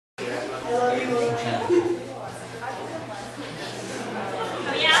Oh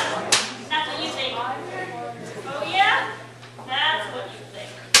yeah? That's what you think. Oh yeah? That's what you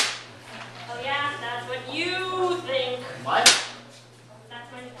think. Oh yeah? That's what you think. What?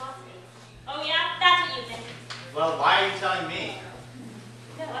 That's my philosophy. Oh yeah? That's what you think. Well, why are you telling me?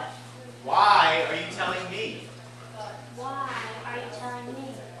 What? Why are you telling me? Why are you telling me?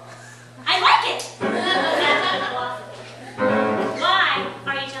 I like it! That's my philosophy. Why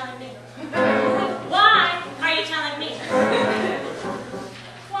are you telling me? Why are you telling me?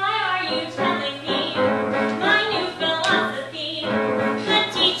 Why are you telling me my new philosophy? The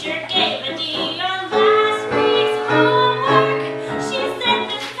teacher gave a D on last week's homework. She said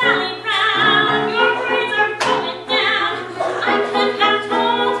that Sally Brown, your grades are going down. I could have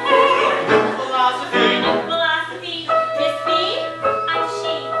told her. Philosophy. My new philosophy is B, I'm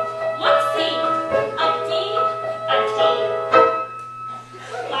she. Look, see, a D, a D.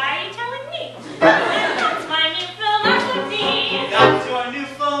 Why are you telling me? That's my new philosophy. That's your new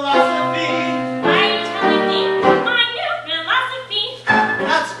philosophy. Why are you telling me my new philosophy?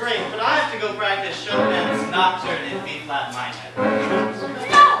 That's great, but I have to go practice Chopin's Nocturne in B-flat minor.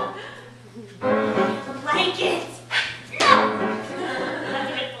 No! Like it. No! That's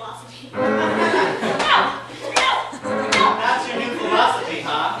a good philosophy. No! No! No! That's your new philosophy,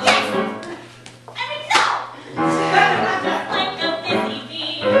 huh? Yes! I mean, no! Just like a busy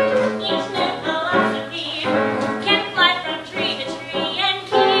bee, each new philosophy can fly from tree to tree and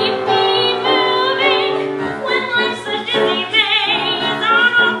keep me moving. When life's a dizzy maze on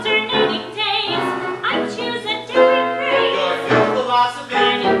alternating days, I choose a different phrase. Your new philosophy.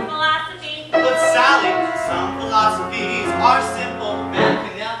 My new philosophy. But Sally, some philosophies are simple. Man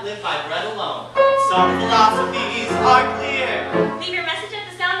cannot live by bread alone. Some philosophies are clear.